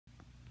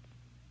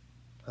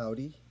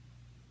Howdy.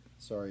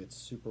 Sorry, it's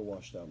super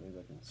washed out. Maybe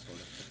I can sort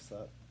of fix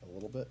that a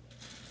little bit.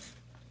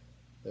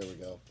 There we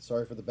go.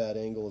 Sorry for the bad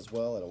angle as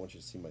well. I don't want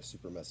you to see my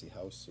super messy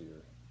house, so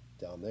you're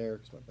down there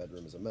because my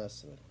bedroom is a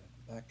mess and I don't have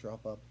the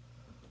backdrop up.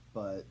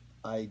 But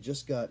I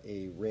just got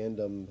a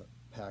random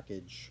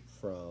package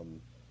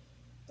from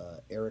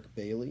Eric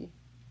Bailey,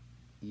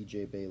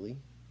 EJ Bailey.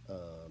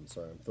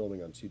 Sorry, I'm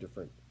filming on two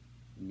different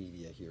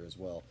media here as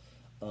well.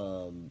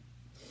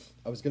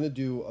 I was going to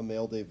do a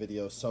mail day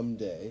video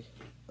someday,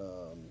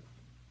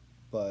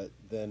 but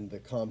then the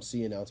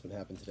ComC announcement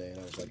happened today, and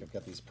I was like, I've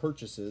got these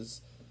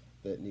purchases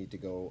that need to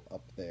go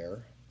up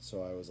there.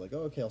 So I was like,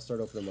 oh, okay, I'll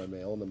start opening my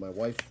mail. And then my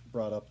wife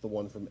brought up the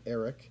one from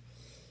Eric,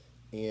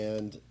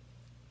 and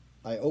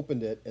I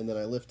opened it, and then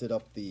I lifted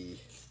up the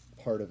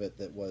part of it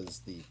that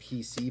was the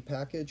PC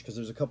package, because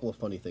there's a couple of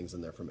funny things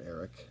in there from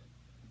Eric.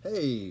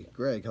 Hey,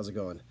 Greg, how's it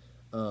going?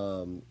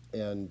 We'll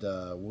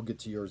get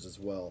to yours as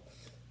well.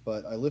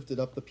 But I lifted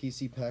up the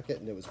PC packet,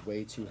 and it was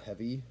way too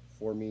heavy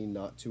for me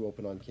not to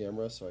open on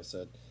camera, so I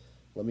said,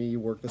 let me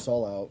work this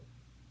all out,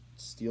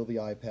 steal the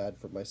iPad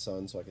for my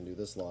son so I can do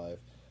this live.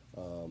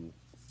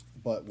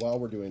 But while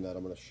we're doing that,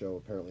 I'm going to show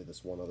apparently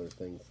this one other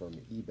thing from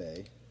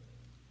eBay,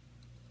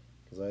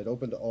 because I had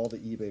opened all the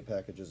eBay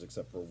packages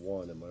except for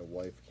one, and my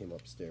wife came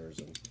upstairs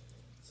and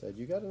said,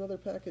 you got another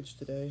package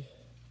today?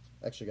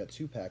 Actually got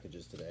two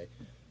packages today.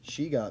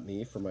 She got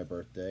me for my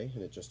birthday,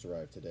 and it just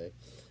arrived today,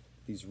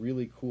 these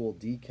really cool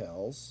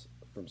decals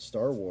from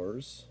Star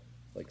Wars,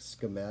 like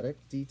schematic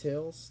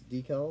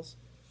decals.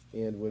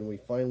 And when we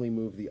finally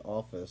move the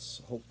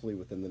office, hopefully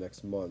within the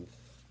next month,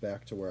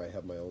 back to where I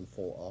have my own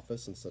full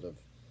office instead of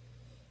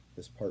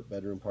this part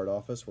bedroom, part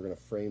office, we're going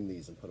to frame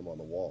these and put them on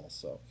the wall.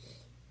 So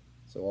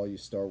all you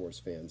Star Wars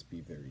fans,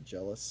 be very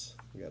jealous.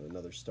 We got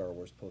another Star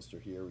Wars poster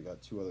here. We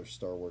got two other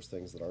Star Wars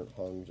things that aren't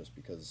hung just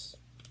because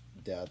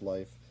dad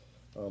life.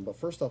 But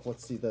first off,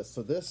 let's see this.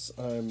 So this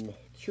I'm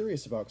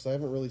curious about because I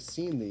haven't really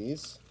seen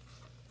these,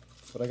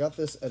 but I got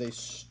this at a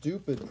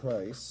stupid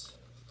price.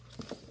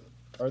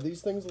 Are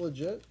these things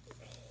legit?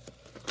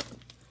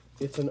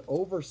 It's an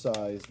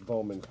oversized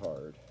Bowman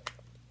card.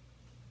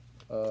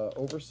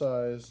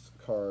 Oversized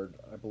card.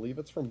 I believe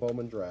it's from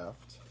Bowman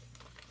Draft.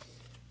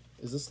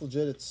 Is this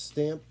legit? It's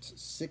stamped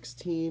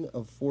 16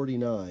 of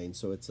 49,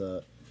 so it's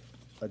a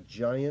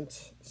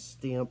giant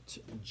stamped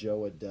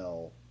Joe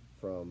Adele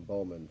from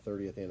Bowman,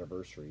 30th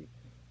anniversary,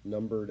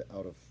 numbered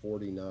out of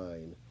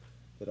 49,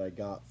 that I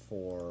got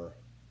for,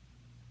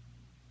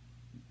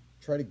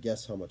 try to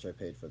guess how much I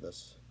paid for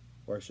this,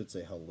 or I should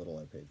say how little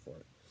I paid for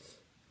it.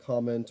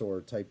 Comment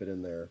or type it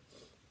in there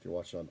if you're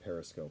watching on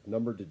Periscope.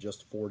 Numbered to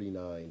just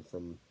 49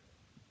 from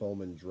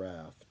Bowman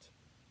Draft.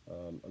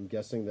 I'm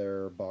guessing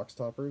they're box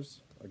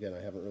toppers. Again,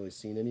 I haven't really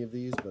seen any of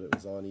these, but it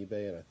was on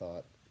eBay, and I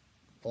thought,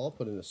 well, I'll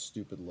put in a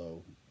stupid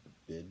low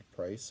bid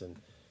price, and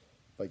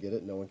if I get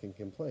it, no one can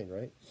complain,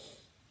 right?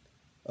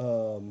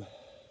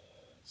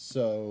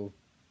 So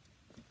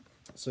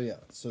yeah,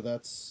 so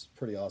that's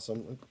pretty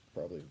awesome.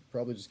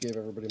 Probably just gave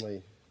everybody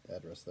my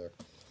address there.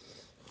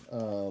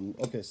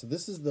 Okay, so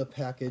this is the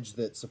package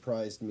that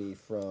surprised me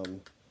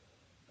from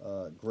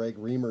Greg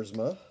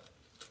Reamersma.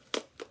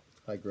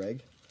 Hi,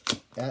 Greg.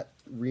 At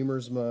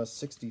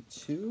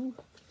Reamersma62.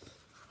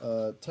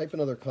 Type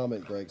another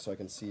comment, Greg, so I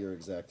can see your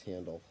exact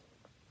handle.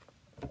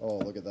 Oh,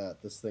 look at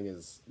that. This thing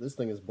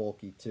is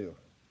bulky too.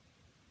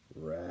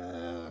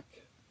 Rack.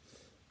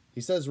 He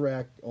says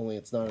rack, only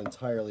it's not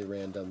entirely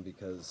random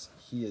because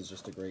he is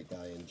just a great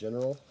guy in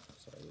general.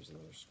 Sorry, there's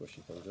another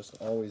squishy thing. Just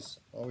always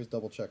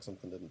double check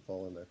something didn't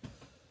fall in there.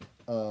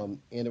 And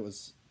it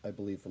was, I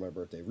believe, for my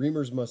birthday.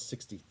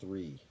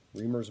 Reamersma63.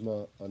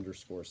 Reamersma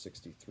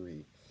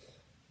 _63.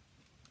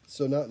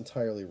 So not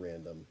entirely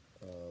random,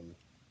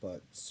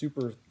 but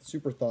super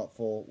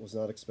thoughtful. Was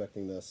not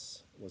expecting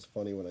this. Was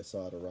funny when I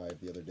saw it arrive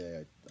the other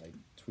day. I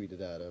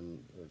tweeted at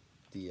him or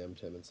DM'd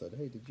him and said,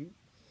 hey, did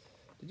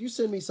you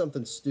send me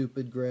something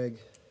stupid, Greg?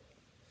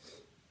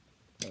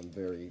 I'm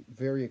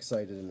very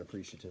excited and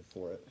appreciative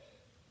for it.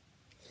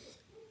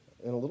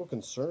 And a little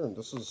concerned.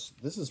 This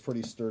is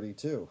pretty sturdy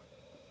too.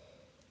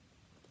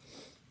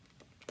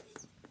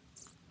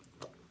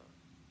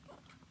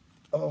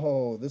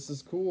 Oh, this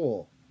is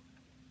cool.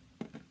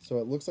 So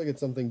it looks like it's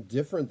something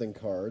different than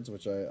cards,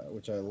 which I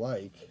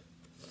like.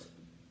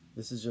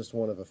 This is just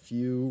one of a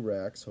few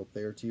racks. Hope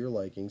they are to your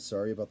liking.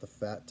 Sorry about the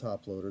fat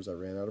top loaders. I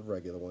ran out of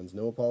regular ones.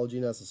 No apology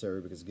necessary,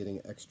 because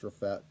getting extra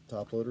fat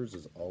top loaders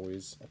is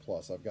always a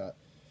plus. I've got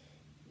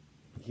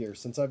here,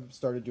 since I've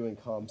started doing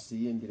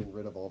ComC and getting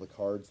rid of all the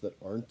cards that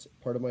aren't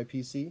part of my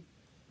PC,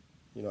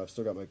 you know, I've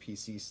still got my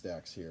PC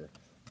stacks here,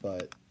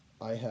 but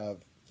I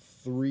have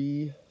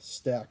 3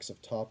 stacks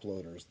of top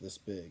loaders this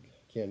big.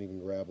 Can't even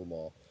grab them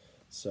all.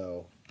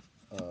 So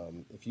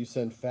if you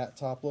send fat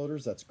top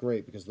loaders, that's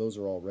great, because those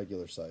are all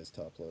regular size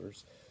top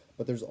loaders.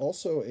 But there's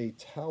also a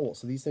towel.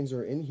 So these things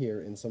are in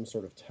here in some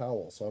sort of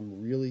towel. So I'm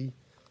really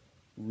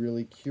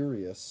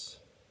curious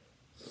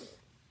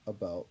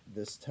about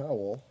this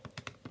towel.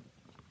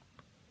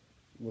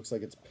 Looks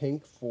like it's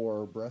pink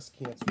for breast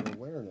cancer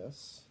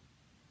awareness.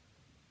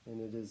 And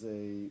it is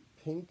a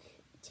pink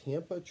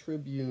Tampa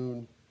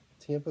Tribune,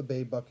 Tampa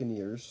Bay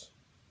Buccaneers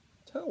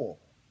towel.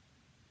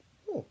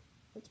 Oh,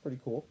 that's pretty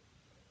cool.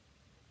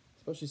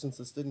 Especially since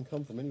this didn't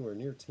come from anywhere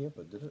near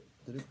Tampa, did it?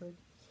 Did it, Craig?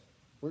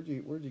 Where'd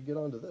you get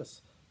onto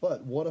this?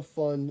 But what a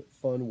fun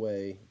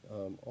way.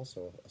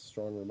 Also, a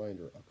strong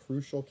reminder: a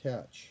crucial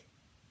catch.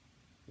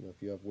 You know,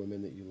 if you have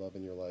women that you love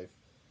in your life,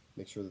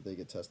 make sure that they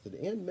get tested,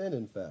 and men,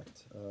 in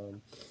fact.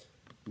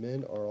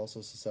 Men are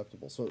also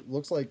susceptible. So it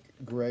looks like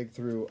Greg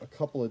threw a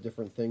couple of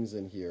different things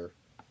in here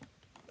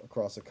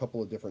across a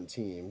couple of different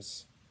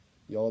teams.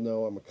 You all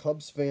know I'm a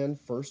Cubs fan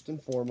first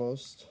and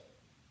foremost,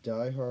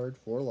 die hard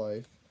for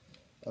life.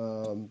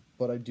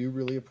 But I do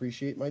really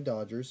appreciate my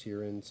Dodgers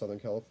here in Southern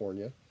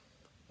California.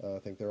 I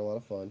think they're a lot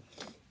of fun.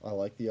 I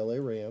like the LA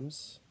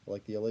Rams. I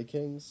like the LA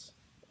Kings.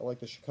 I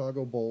like the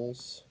Chicago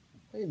Bulls.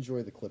 I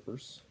enjoy the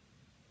Clippers.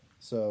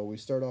 So we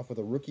start off with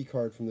a rookie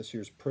card from this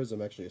year's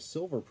Prism, actually a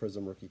silver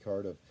Prism rookie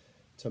card of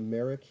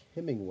Tamarick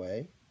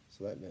Hemingway.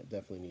 So that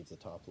definitely needs a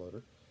top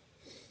loader.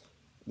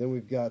 Then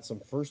we've got some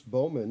first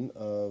Bowman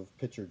of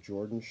pitcher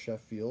Jordan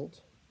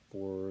Sheffield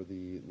for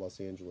the Los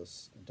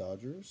Angeles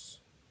Dodgers.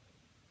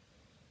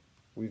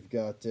 We've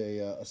got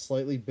a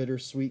slightly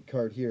bittersweet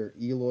card here,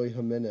 Eloy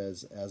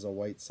Jimenez as a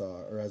White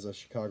Sox or as a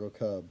Chicago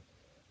Cub,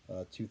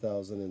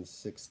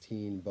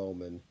 2016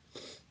 Bowman.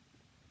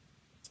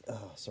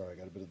 Oh, sorry, I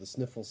got a bit of the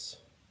sniffles.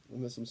 I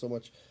miss him so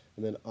much.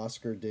 And then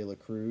Oscar De La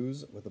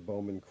Cruz with a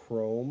Bowman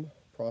Chrome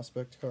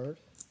prospect card.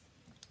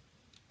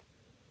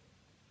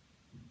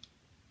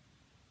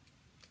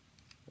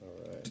 All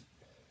right,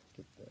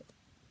 get that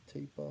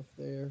tape off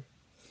there.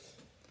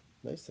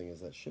 Nice thing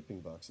is that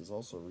shipping box is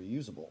also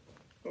reusable.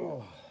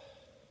 Oh.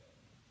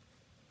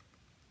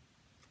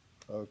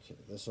 Okay,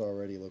 this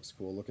already looks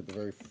cool. Look at the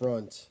very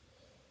front.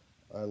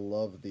 I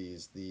love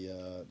these.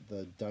 The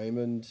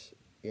Diamond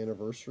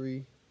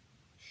Anniversary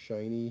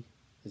shiny.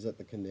 Is that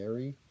the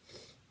Canary?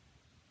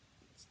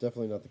 It's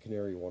definitely not the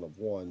Canary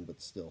 1/1,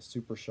 but still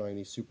super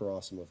shiny, super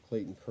awesome of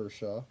Clayton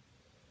Kershaw.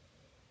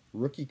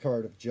 Rookie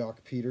card of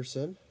Jock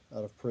Peterson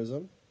out of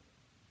Prism.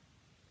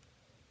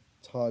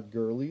 Todd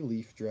Gurley,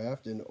 Leaf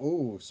Draft. And,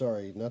 oh,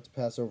 sorry, not to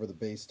pass over the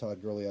base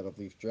Todd Gurley out of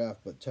Leaf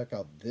Draft, but check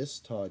out this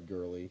Todd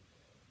Gurley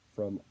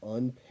from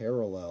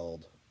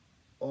Unparalleled.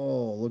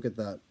 Oh, look at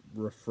that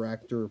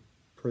refractor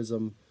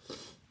prism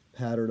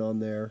pattern on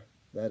there.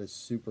 That is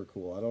super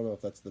cool. I don't know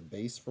if that's the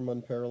base from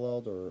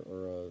Unparalleled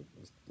or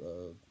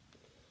a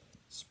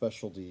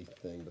specialty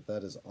thing, but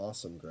that is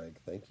awesome, Greg.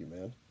 Thank you,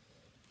 man.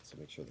 So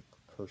make sure the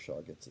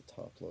Kershaw gets a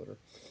top loader.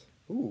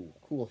 Ooh,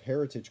 cool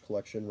Heritage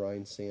Collection,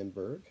 Ryan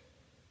Sandberg.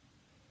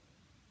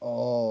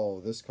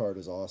 Oh, this card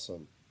is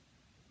awesome.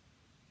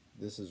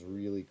 This is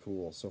really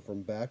cool. So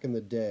from back in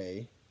the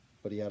day,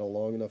 but he had a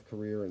long enough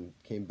career and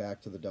came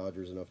back to the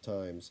Dodgers enough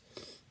times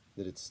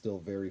that it's still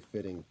very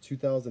fitting.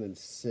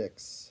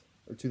 2006,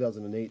 or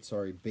 2008,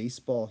 sorry,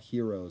 Baseball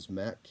Heroes,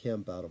 Matt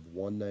Kemp out of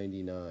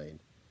 199.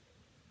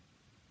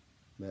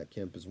 Matt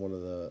Kemp is one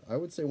of the, I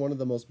would say one of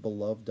the most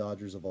beloved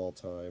Dodgers of all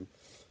time.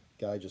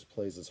 Guy just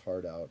plays his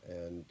heart out,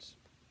 and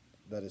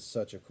that is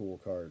such a cool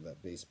card,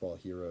 that Baseball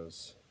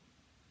Heroes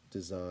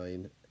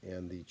design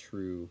and the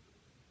true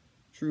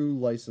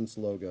license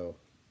logo,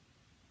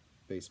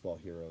 Baseball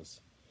Heroes.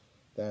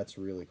 That's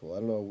really cool. I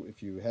don't know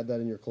if you had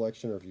that in your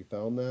collection or if you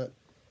found that,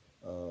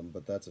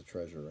 but that's a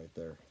treasure right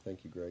there.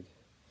 Thank you, Greg.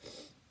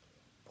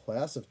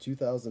 Class of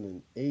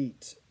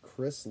 2008,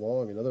 Chris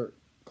Long, another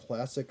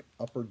classic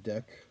Upper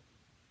Deck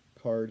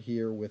card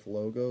here with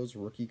logos,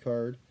 rookie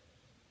card.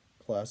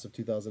 Class of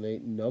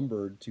 2008,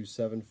 numbered to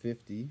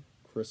 750,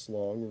 Chris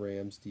Long,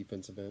 Rams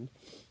defensive end.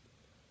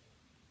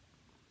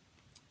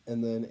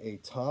 And then a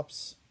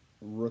Topps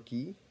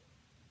rookie.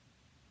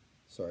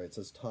 Sorry, it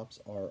says Topps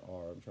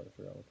RR. I'm trying to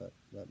figure out what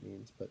that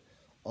means. But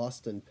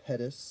Austin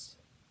Pettis,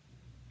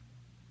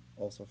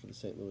 also for the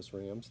St. Louis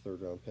Rams,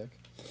 third-round pick.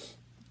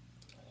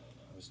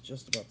 I was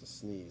just about to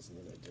sneeze, and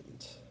then I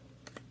didn't.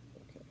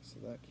 Okay, so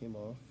that came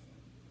off,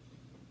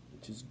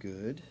 which is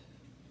good.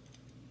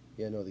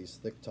 Yeah, no, these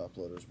thick top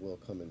loaders will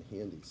come in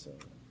handy, so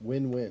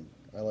win-win.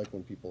 I like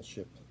when people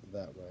ship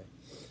that way.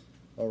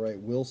 All right,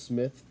 Will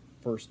Smith,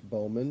 first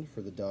Bowman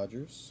for the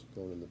Dodgers,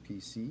 going in the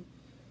PC.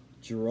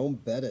 Jerome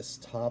Bettis,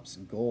 Topps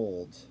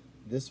Gold.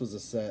 This was a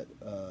set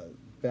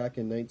back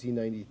in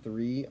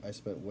 1993. I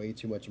spent way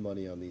too much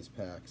money on these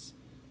packs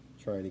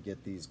trying to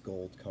get these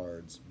gold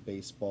cards,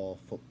 baseball,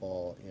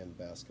 football, and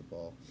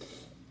basketball.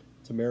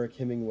 Tamarick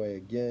Hemingway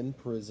again,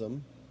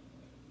 Prism.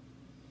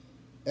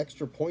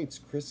 Extra points,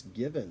 Chris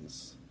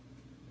Givens.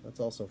 That's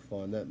also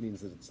fun. That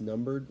means that it's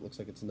numbered. Looks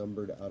like it's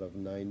numbered out of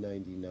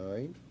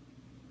 999.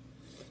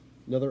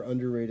 Another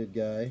underrated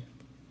guy.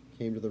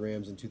 Came to the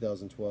Rams in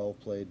 2012,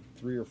 played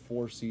 3 or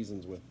 4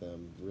 seasons with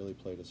them, really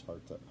played his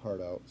heart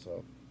out,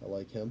 so I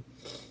like him.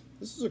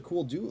 This is a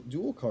cool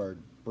dual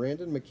card,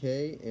 Brandon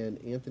McKay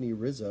and Anthony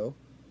Rizzo.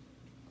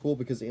 Cool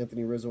because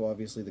Anthony Rizzo,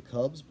 obviously the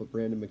Cubs, but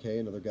Brandon McKay,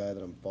 another guy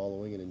that I'm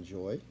following and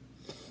enjoy.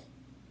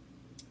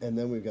 And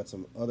then we've got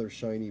some other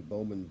shiny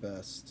Bowman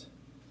Best.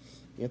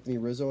 Anthony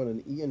Rizzo and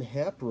an Ian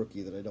Happ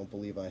rookie that I don't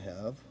believe I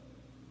have.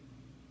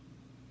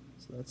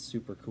 So that's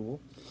super cool.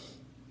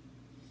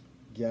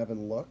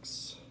 Gavin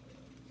Lux.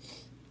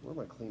 Where are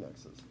my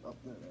Kleenexes? Oh,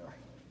 there they are.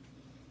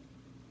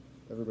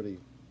 Everybody,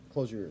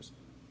 close your ears.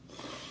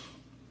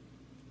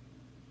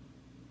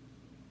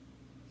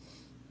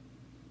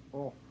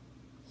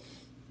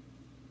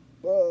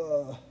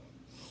 Oh.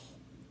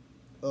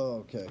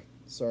 Okay.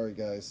 Sorry,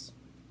 guys.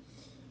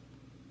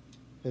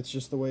 It's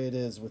just the way it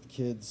is with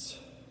kids.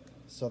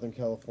 Southern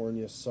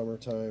California,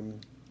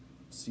 summertime,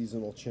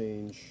 seasonal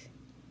change.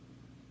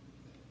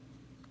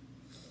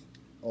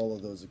 All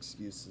of those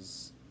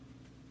excuses.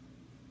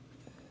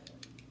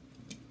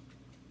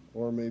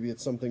 Or maybe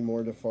it's something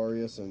more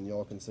nefarious and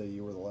y'all can say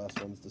you were the last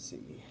ones to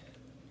see me.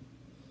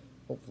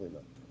 Hopefully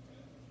not.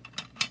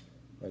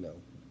 I know.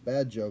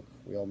 Bad joke.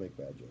 We all make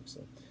bad jokes.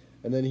 So.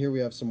 And then here we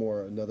have some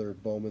more. Another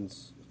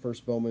Bowman's,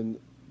 first Bowman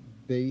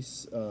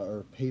base,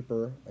 or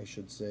paper, I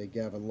should say,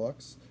 Gavin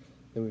Lux.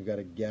 Then we've got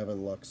a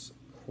Gavin Lux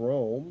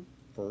Chrome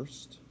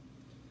first.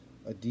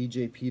 A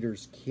DJ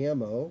Peters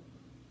Camo.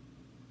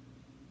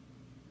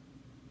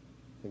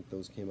 I think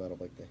those came out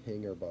of like the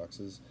hanger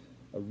boxes.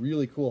 A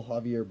really cool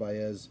Javier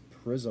Baez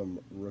Prism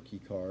rookie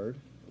card.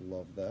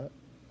 Love that.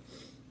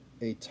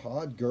 A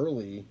Todd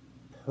Gurley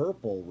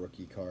purple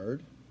rookie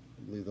card.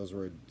 I believe those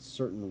were a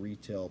certain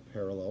retail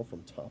parallel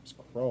from Topps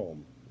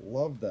Chrome.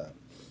 Love that.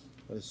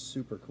 That is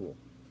super cool.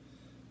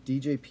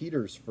 DJ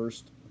Peters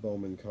first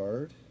Bowman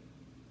card.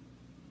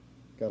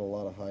 Got a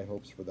lot of high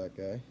hopes for that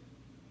guy.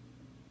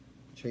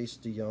 Chase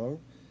DeYoung.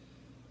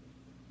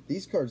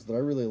 These cards that I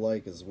really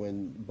like is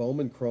when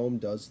Bowman Chrome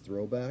does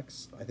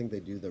throwbacks, I think they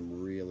do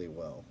them really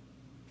well.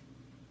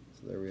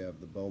 So there we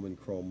have the Bowman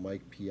Chrome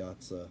Mike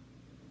Piazza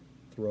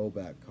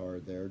throwback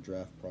card there,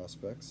 draft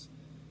prospects.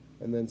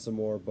 And then some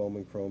more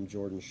Bowman Chrome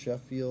Jordan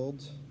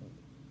Sheffield,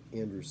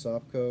 Andrew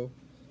Sopko.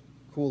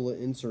 Cool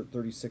insert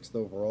 36th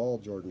overall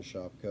Jordan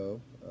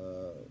Shopko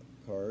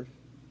card.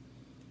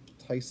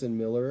 Tyson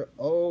Miller.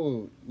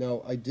 Oh,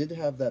 now I did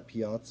have that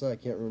Piazza. I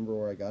can't remember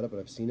where I got it, but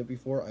I've seen it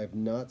before. I have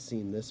not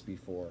seen this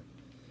before.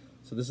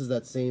 So this is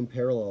that same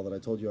parallel that I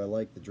told you I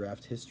like, the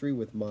draft history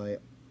with my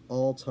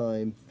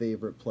all-time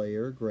favorite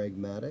player, Greg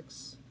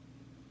Maddux.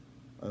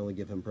 I only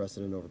give him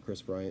precedent over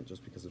Kris Bryant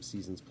just because of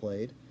seasons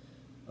played.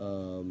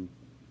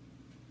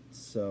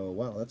 So,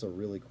 wow, that's a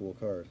really cool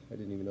card. I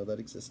didn't even know that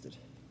existed.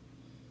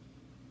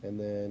 And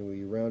then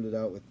we rounded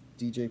out with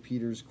DJ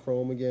Peters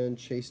Chrome again,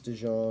 Chase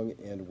DeYoung,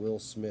 and Will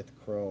Smith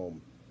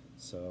Chrome.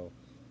 So,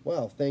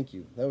 wow, thank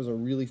you. That was a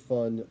really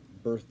fun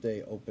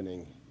birthday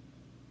opening,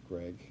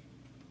 Greg.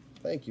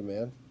 Thank you,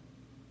 man.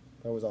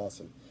 That was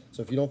awesome.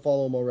 So if you don't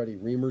follow him already,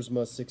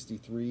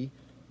 Reamersma63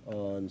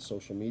 on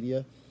social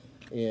media.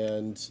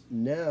 And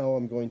now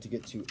I'm going to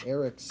get to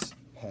Eric's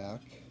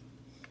pack.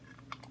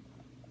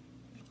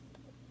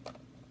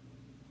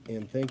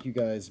 And thank you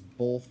guys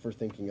both for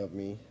thinking of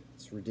me.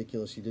 It's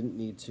ridiculous. You didn't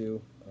need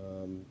to.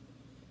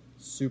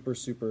 Super,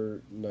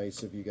 super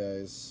nice of you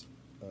guys.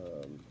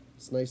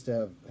 It's nice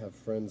to have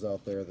friends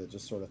out there that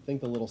just sort of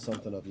think a little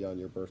something of you on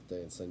your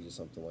birthday and send you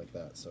something like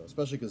that. So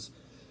especially because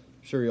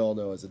I'm sure you all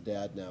know as a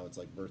dad now, it's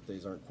like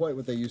birthdays aren't quite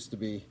what they used to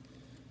be.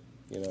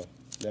 You know,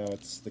 now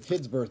it's the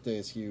kid's birthday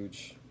is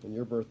huge. And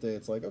your birthday,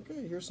 it's like,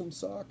 okay, here's some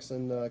socks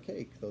and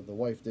cake. Though the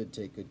wife did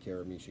take good care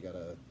of me.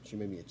 She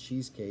made me a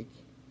cheesecake,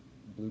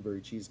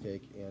 blueberry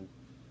cheesecake, and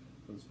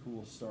those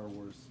cool Star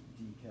Wars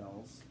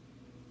decals.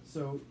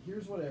 So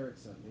here's what Eric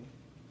sent me,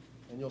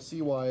 and you'll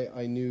see why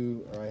I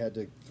knew, or I had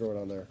to throw it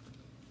on there,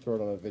 throw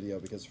it on a video,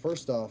 because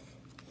first off,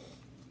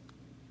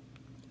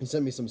 he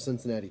sent me some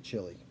Cincinnati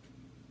chili.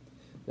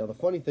 Now the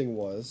funny thing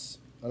was,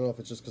 I don't know if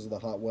it's just because of the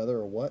hot weather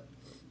or what,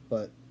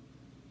 but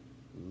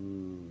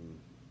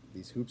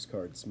these hoops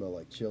cards smell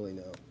like chili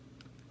now.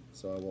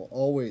 So I will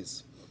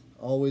always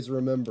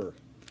remember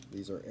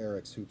these are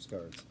Eric's hoops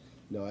cards.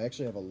 No, I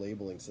actually have a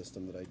labeling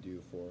system that I do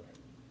for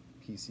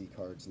PC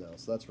cards now,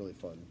 so that's really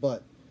fun.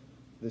 But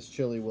this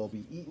chili will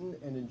be eaten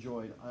and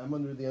enjoyed. I'm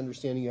under the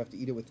understanding you have to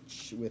eat it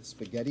with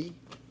spaghetti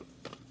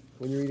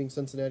when you're eating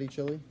Cincinnati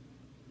chili.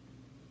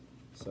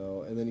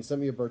 So, and then he sent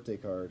me a birthday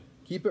card.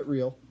 Keep it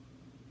real.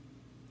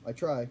 I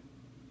try.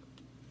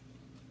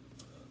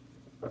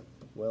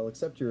 Well,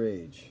 except your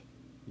age.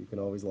 You can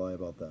always lie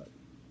about that.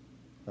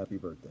 Happy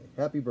birthday.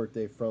 Happy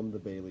birthday from the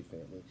Bailey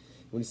family.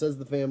 When he says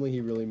the family,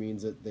 he really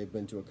means it. They've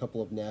been to a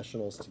couple of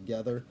nationals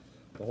together.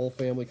 The whole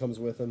family comes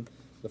with him.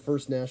 The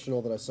first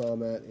national that I saw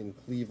him at in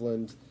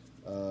Cleveland,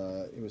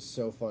 it was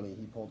so funny.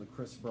 He pulled a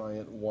Kris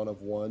Bryant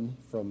 1-of-1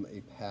 from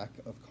a pack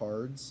of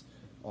cards,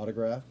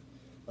 autograph.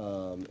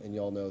 And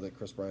y'all know that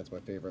Kris Bryant's my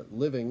favorite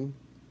living,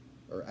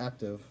 or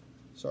active,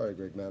 sorry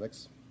Greg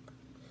Maddux,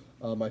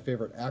 my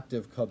favorite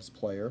active Cubs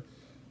player.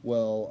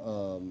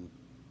 Well,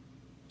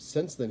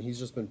 since then, he's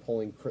just been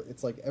pulling,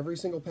 it's like every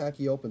single pack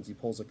he opens, he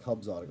pulls a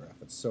Cubs autograph.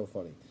 It's so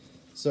funny.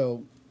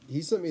 So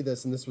he sent me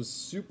this, and this was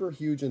super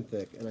huge and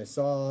thick, and I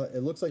saw, it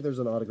looks like there's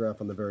an autograph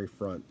on the very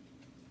front.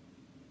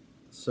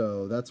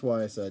 So that's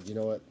why I said, you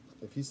know what,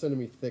 if he's sending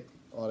me thick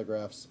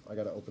autographs, I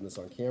got to open this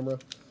on camera,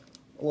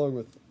 along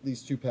with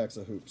these 2 packs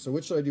of hoops. So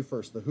which should I do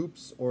first, the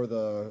hoops or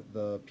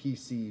the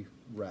PC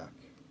rack?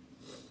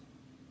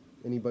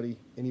 Anybody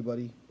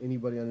on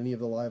any of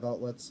the live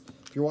outlets?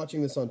 If you're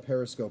watching this on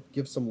Periscope,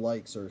 give some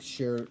likes or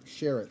share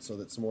it so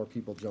that some more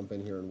people jump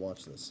in here and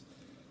watch this.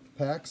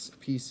 Packs,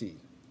 PC.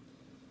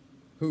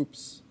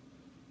 Hoops.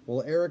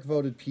 Well, Eric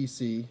voted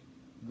PC.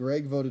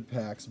 Greg voted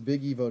packs.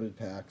 Big E voted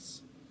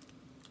packs.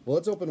 Well,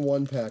 let's open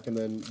one pack and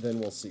then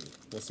we'll see.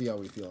 We'll see how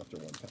we feel after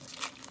one pack.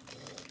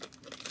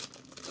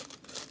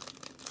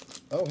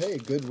 Oh, hey,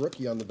 good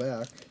rookie on the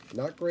back.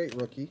 Not great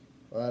rookie.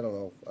 I don't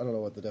know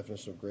what the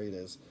definition of great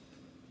is.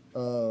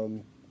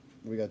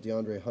 We got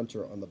DeAndre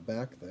Hunter on the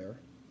back there.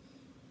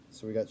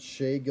 So we got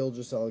Shea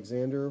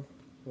Gilgeous-Alexander.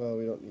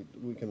 Well,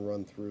 we can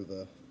run through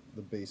the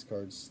base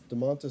cards.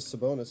 Domantas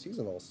Sabonis, he's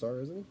an all-star,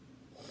 isn't he?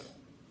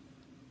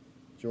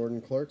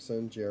 Jordan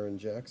Clarkson, Jaren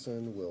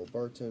Jackson, Will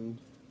Barton,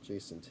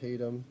 Jason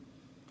Tatum.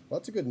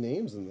 Lots of good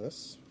names in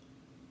this,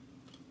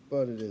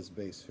 but it is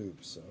base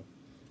hoops, so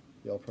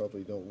y'all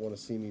probably don't want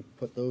to see me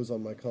put those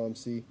on my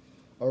ComC.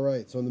 All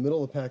right, so in the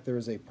middle of the pack there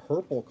is a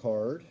purple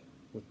card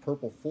with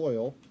purple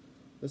foil.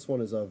 This one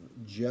is of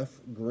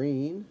Jeff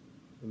Green,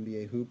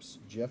 NBA Hoops.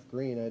 Jeff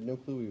Green, I had no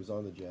clue he was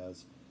on the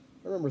Jazz.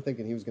 I remember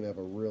thinking he was going to have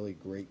a really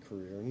great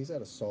career, and he's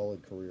had a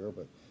solid career.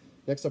 But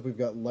next up we've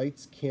got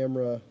Lights,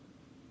 Camera,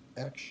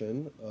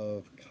 Action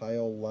of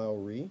Kyle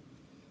Lowry.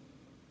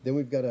 Then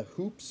we've got a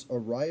Hoops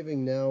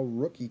Arriving Now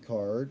rookie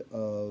card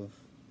of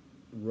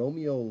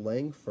Romeo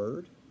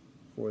Langford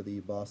for the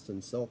Boston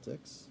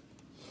Celtics.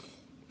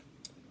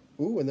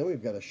 Ooh, and then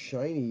we've got a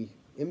shiny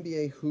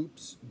NBA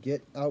Hoops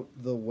Get Out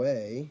the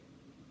Way.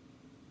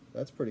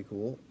 That's pretty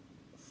cool.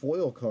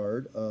 Foil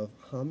card of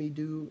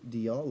Hamidou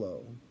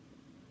Diallo.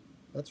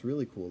 That's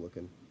really cool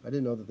looking. I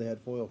didn't know that they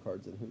had foil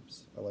cards in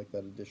Hoops. I like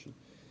that addition.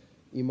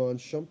 Iman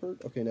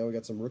Shumpert. Okay, now we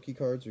got some rookie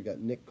cards. We got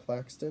Nick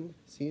Claxton.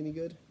 Is he any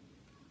good?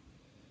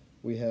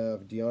 We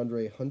have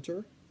DeAndre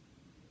Hunter.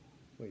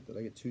 Wait, did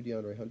I get two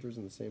DeAndre Hunters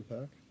in the same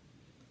pack?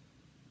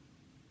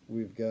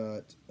 We've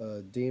got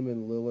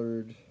Damon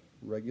Lillard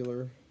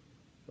regular,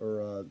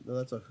 or no,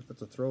 that's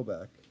a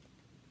throwback.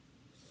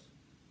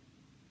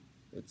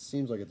 It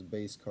seems like it's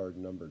base card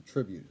numbered.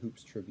 Tribute,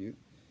 Hoops Tribute.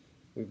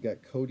 We've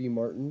got Cody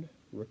Martin,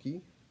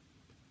 rookie.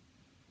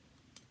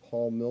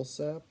 Paul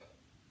Millsap.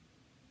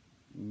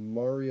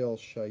 Mariel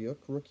Shayuk,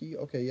 rookie.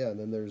 Okay, yeah, and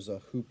then there's a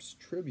Hoops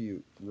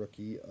Tribute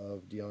rookie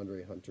of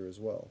DeAndre Hunter as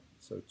well.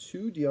 So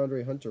two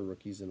DeAndre Hunter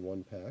rookies in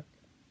one pack.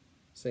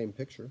 Same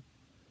picture.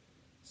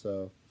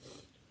 So,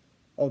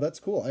 oh, that's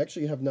cool. I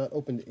actually have not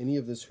opened any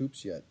of this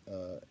Hoops yet,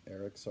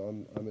 Eric,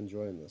 so I'm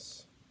enjoying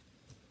this.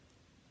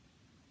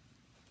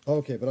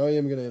 Okay, but I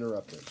am going to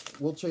interrupt it.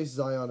 We'll chase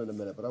Zion in a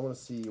minute, but I want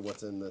to see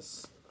what's in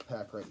this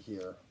pack right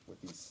here with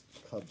these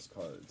Cubs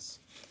cards.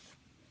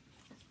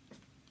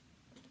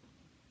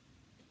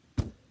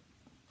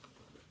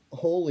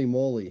 Holy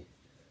moly.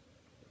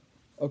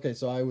 Okay,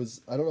 so I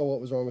don't know what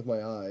was wrong with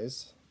my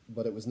eyes,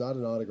 but it was not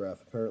an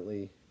autograph,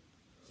 apparently.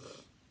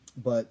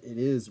 But it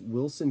is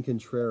Wilson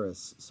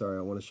Contreras. Sorry,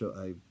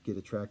 I get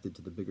attracted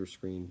to the bigger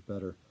screen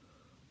better.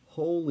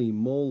 Holy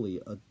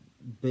moly, a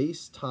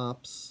base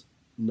tops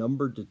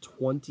numbered to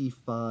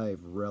 25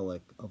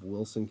 relic of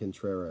Wilson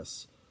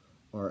Contreras,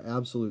 our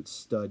absolute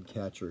stud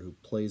catcher who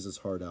plays his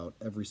heart out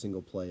every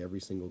single play,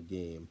 every single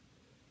game.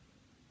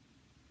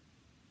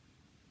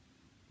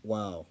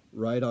 Wow,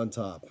 right on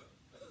top.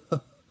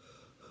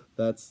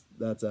 That's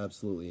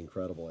absolutely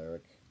incredible,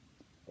 Eric.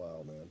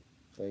 Wow, man.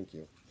 Thank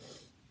you.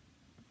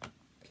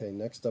 Okay,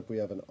 next up we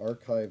have an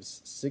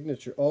Archives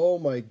signature. Oh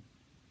my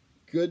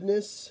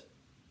goodness.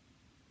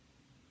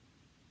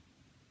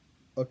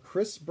 A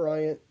Kris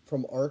Bryant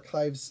from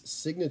Archives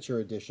signature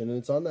edition, and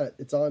it's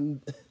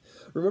on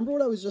remember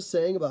what I was just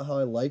saying about how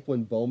I like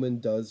when Bowman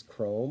does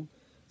chrome?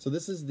 So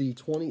this is the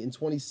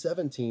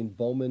 2017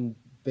 Bowman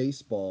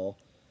baseball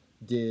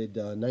did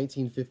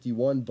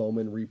 1951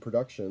 Bowman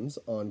reproductions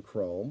on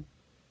chrome.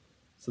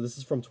 So this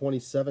is from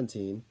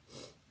 2017.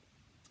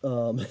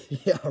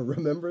 Yeah,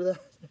 remember that?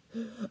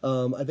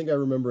 I think I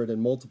remember it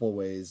in multiple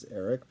ways,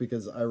 Eric,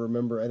 because I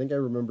think I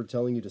remember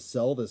telling you to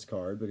sell this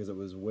card because it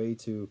was way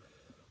too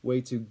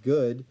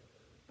good.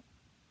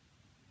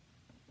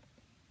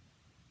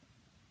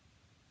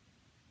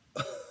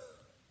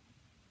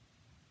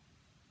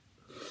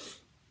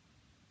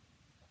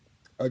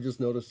 I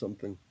just noticed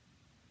something.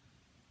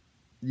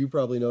 You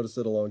probably noticed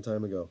it a long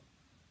time ago.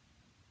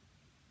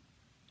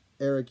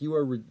 Eric,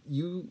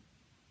 you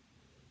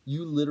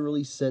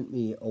literally sent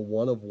me a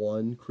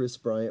 1/1 Kris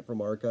Bryant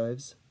from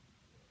Archives.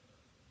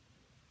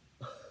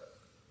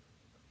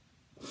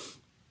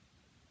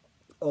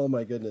 Oh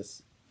my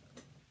goodness.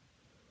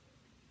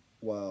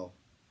 Wow.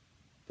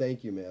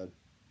 Thank you, man.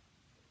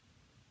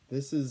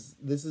 This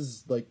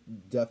is like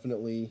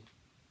definitely,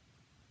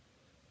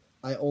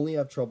 I only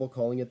have trouble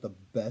calling it the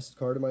best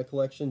card in my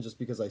collection just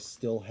because I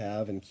still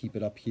have and keep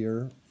it up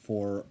here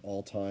for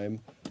all time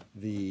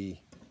the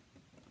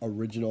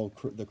original,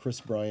 the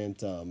Kris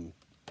Bryant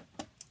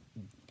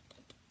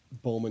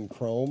Bowman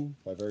Chrome,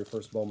 my very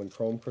first Bowman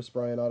Chrome Kris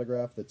Bryant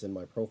autograph that's in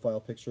my profile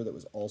picture that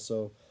was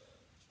also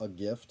a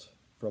gift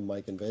from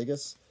Mike in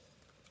Vegas.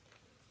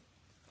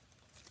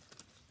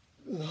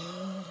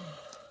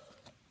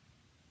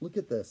 Look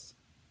at this.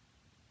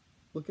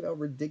 Look at how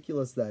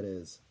ridiculous that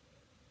is.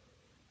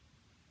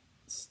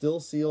 Still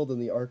sealed in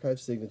the Archive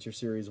Signature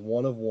Series,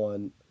 1 of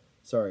 1.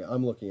 Sorry,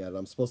 I'm looking at it.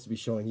 I'm supposed to be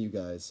showing you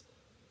guys.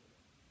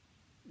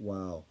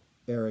 Wow.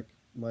 Eric,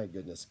 my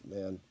goodness,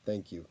 man.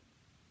 Thank you.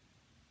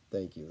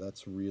 Thank you.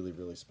 That's really,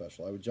 really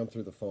special. I would jump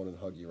through the phone and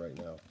hug you right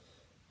now.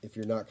 If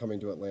you're not coming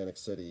to Atlantic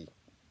City,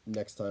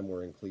 next time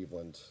we're in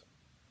Cleveland,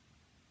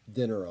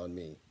 dinner on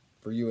me.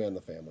 For you and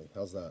the family.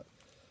 How's that?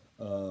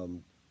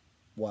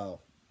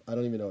 Wow. I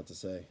don't even know what to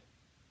say.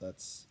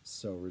 That's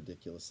so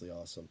ridiculously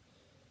awesome.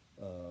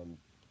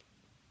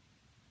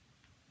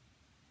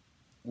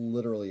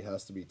 Literally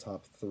has to be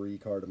top 3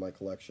 card in my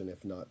collection,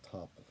 if not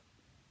top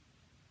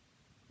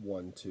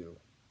 1, 2.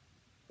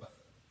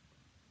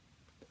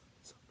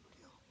 It's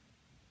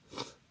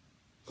unreal.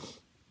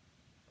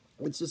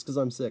 It's just because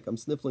I'm sick. I'm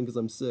sniffling because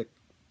I'm sick,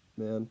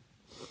 man.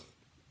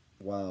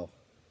 Wow.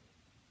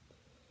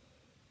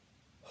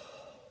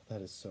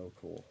 That is so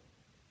cool.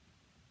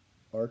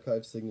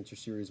 Archive Signature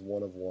Series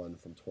 1 of 1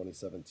 from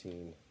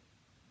 2017.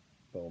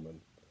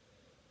 Bowman.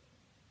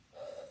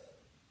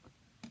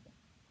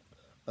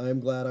 I'm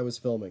glad I was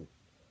filming.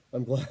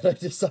 I'm glad I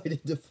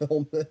decided to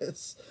film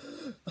this.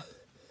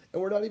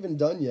 And we're not even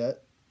done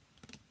yet.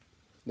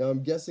 Now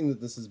I'm guessing that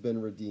this has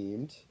been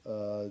redeemed.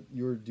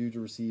 You're due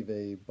to receive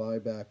a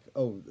buyback.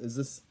 Oh,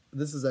 this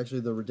is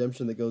actually the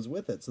redemption that goes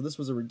with it. So this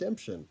was a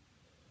redemption.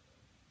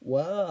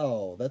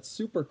 Wow, that's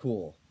super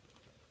cool.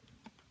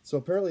 So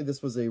apparently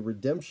this was a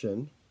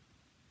redemption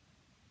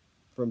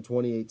from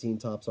 2018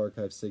 Topps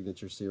Archive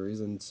Signature Series.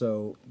 And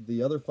so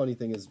the other funny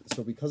thing is,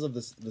 so because of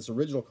this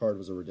original card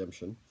was a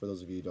redemption, for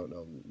those of you who don't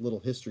know, little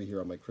history here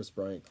on my Kris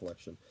Bryant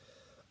collection.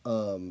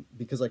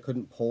 Because I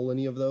couldn't pull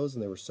any of those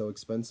and they were so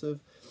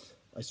expensive,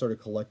 I started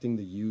collecting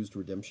the used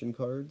redemption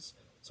cards.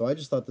 So I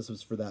just thought this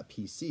was for that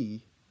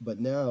PC, but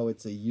now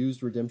it's a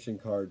used redemption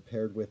card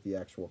paired with the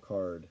actual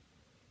card.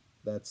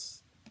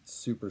 That's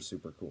super,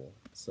 super cool.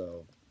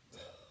 So,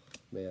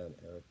 man,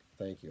 Eric,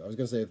 thank you. I was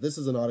going to say, if this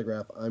is an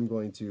autograph, I'm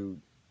going to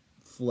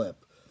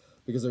flip,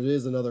 because there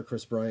is another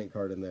Kris Bryant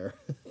card in there.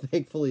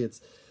 Thankfully,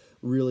 it's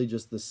really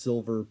just the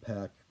silver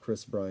pack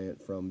Kris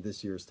Bryant from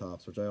this year's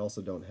Topps, which I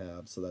also don't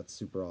have, so that's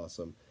super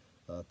awesome.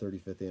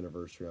 35th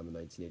anniversary on the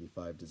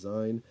 1985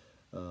 design.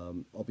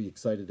 I'll be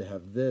excited to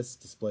have this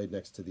displayed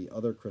next to the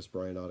other Kris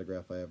Bryant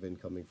autograph I have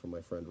incoming from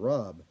my friend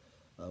Rob,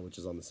 which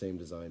is on the same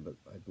design, but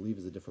I believe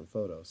is a different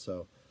photo.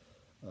 So,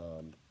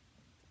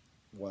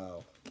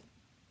 wow.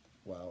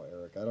 Wow,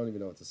 Eric. I don't even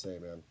know what to say,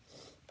 man.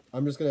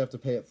 I'm just going to have to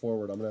pay it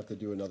forward. I'm going to have to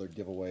do another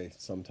giveaway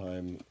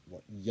sometime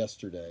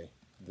yesterday.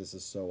 This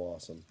is so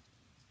awesome.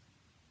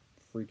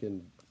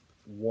 Freaking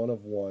 1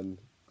 of 1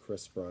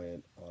 Kris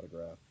Bryant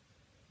autograph.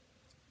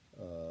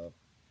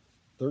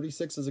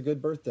 36 is a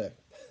good birthday.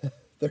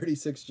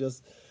 36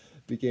 just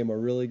became a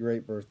really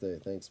great birthday.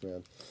 Thanks,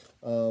 man.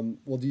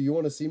 Well, do you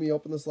want to see me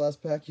open this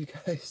last pack, you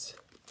guys?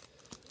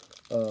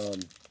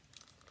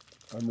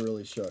 I'm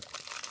really shook.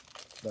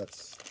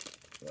 That's...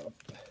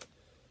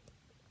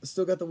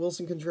 Still got the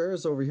Wilson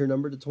Contreras over here,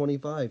 numbered to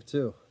 25,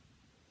 too.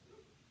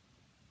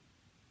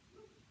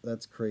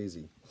 That's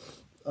crazy.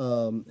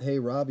 Hey,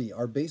 Robbie,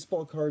 are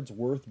baseball cards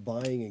worth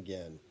buying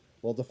again?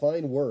 Well,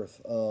 define worth.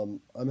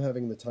 I'm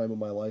having the time of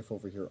my life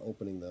over here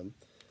opening them.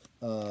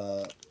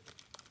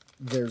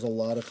 There's a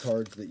lot of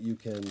cards that you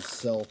can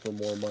sell for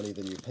more money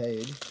than you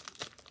paid.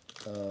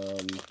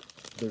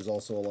 There's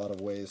also a lot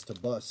of ways to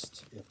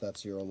bust, if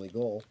that's your only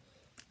goal,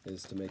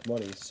 is to make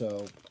money.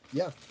 So,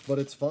 yeah, but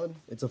it's fun.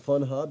 It's a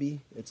fun hobby.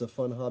 It's a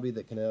fun hobby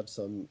that can have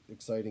some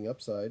exciting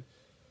upside.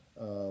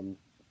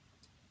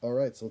 All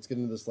right, so let's get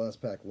into this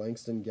last pack.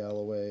 Langston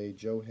Galloway,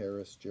 Joe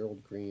Harris,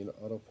 Gerald Green,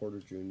 Otto Porter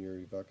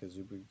Jr., Ivica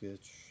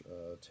Zubovic,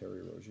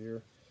 Terry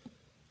Rozier.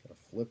 Gotta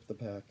flip the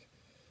pack.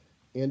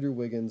 Andrew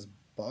Wiggins,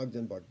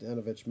 Bogdan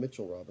Bogdanovic,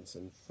 Mitchell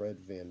Robinson, Fred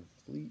Van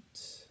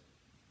Fleet,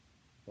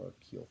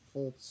 Markelle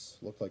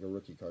Fultz. Looked like a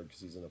rookie card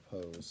because he's in a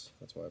pose.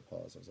 That's why I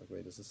paused. I was like,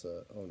 wait, is this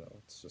a... Oh, no,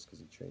 it's just because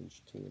he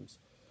changed teams.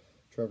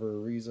 Trevor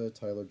Ariza,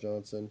 Tyler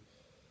Johnson.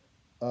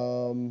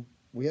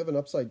 We have an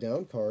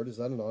upside-down card. Is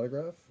that an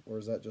autograph, or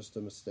is that just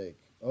a mistake?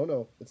 Oh,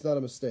 no, it's not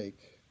a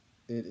mistake.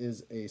 It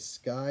is a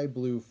sky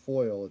blue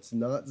foil. It's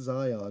not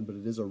Zion, but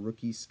it is a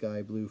rookie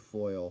sky blue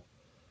foil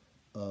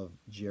of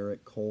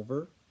Jarrett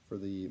Culver for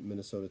the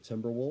Minnesota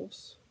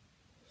Timberwolves,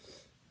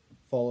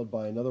 followed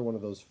by another one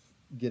of those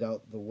get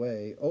out the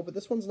way. Oh, but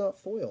this one's not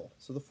foil,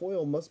 so the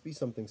foil must be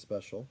something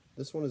special.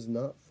 This one is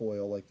not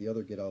foil like the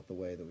other get out the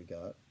way that we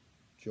got.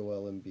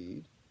 Joel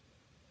Embiid.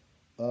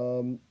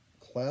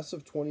 Class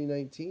of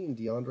 2019,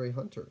 DeAndre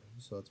Hunter.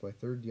 So that's my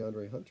third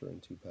DeAndre Hunter in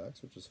 2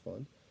 packs, which is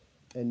fun.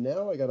 And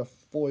now I got a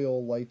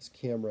foil lights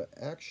camera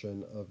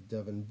action of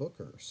Devin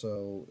Booker.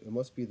 So it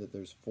must be that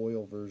there's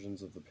foil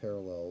versions of the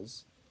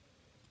parallels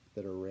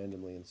that are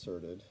randomly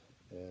inserted.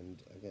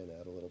 And again,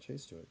 add a little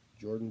chase to it.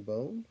 Jordan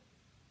Bone.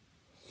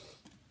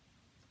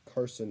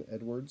 Carson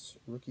Edwards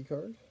rookie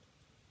card.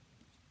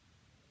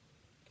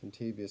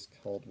 Kentavious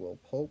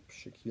Caldwell-Pope.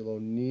 Shaquille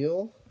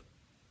O'Neal.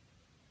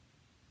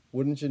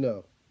 Wouldn't you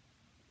know?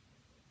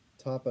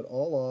 Top it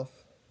all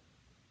off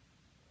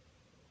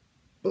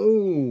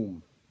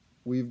Boom!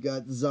 We've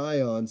got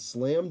Zion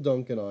slam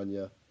dunking on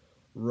you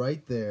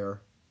right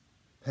there.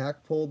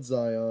 Pack pulled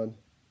Zion.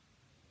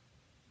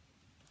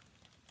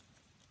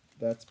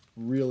 That's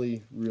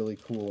really, really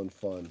cool and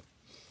fun.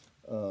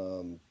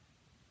 From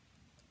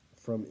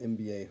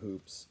NBA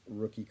Hoops,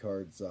 rookie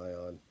card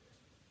Zion.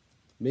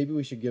 Maybe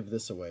we should give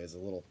this away as a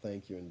little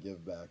thank you and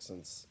give back,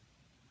 since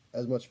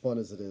as much fun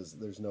as it is,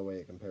 there's no way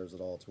it compares at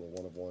all to a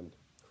 1/1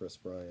 Kris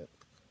Bryant.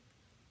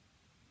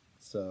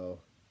 So,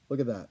 look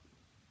at that.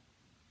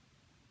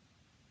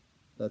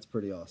 That's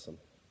pretty awesome.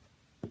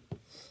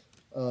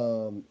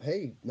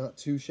 Hey, not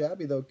too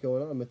shabby though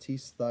going on.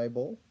 Matisse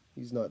Thybulle,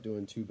 he's not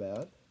doing too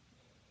bad.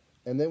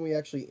 And then we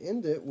actually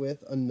end it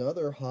with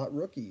another hot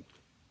rookie,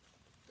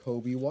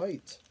 Kobe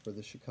White for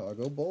the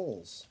Chicago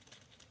Bulls.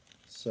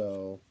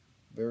 So,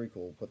 very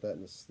cool. Put that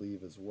in the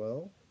sleeve as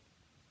well.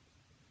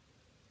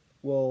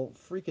 Well,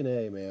 freaking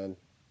A, man.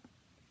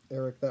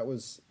 Eric, that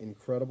was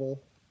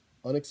incredible,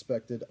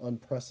 unexpected,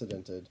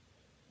 unprecedented.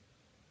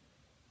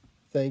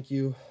 Thank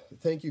you.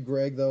 Thank you,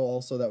 Greg, though,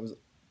 also. That was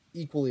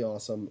equally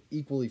awesome,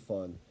 equally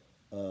fun.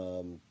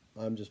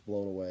 I'm just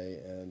blown away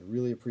and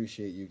really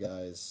appreciate you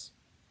guys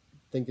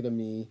thinking of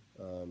me.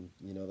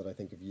 You know that I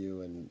think of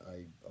you, and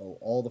I owe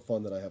all the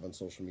fun that I have on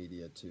social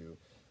media to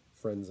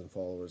friends and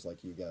followers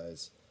like you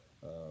guys.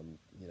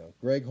 You know,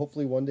 Greg,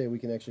 hopefully one day we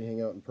can actually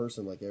hang out in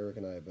person like Eric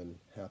and I have been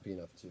happy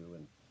enough to.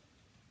 And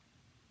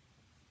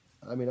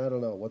I mean, I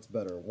don't know what's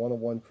better,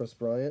 1/1 Kris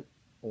Bryant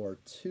or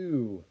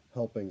 2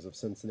 helpings of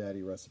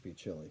Cincinnati recipe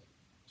chili.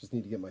 Just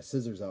need to get my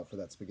scissors out for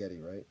that spaghetti,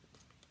 right?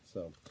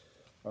 So,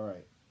 all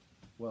right.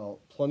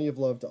 Well, plenty of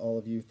love to all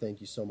of you. Thank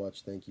you so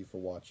much. Thank you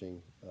for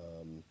watching,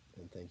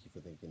 and thank you for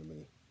thinking of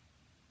me.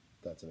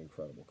 That's an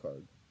incredible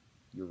card.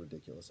 You're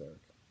ridiculous,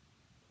 Eric.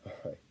 All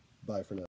right. Bye for now.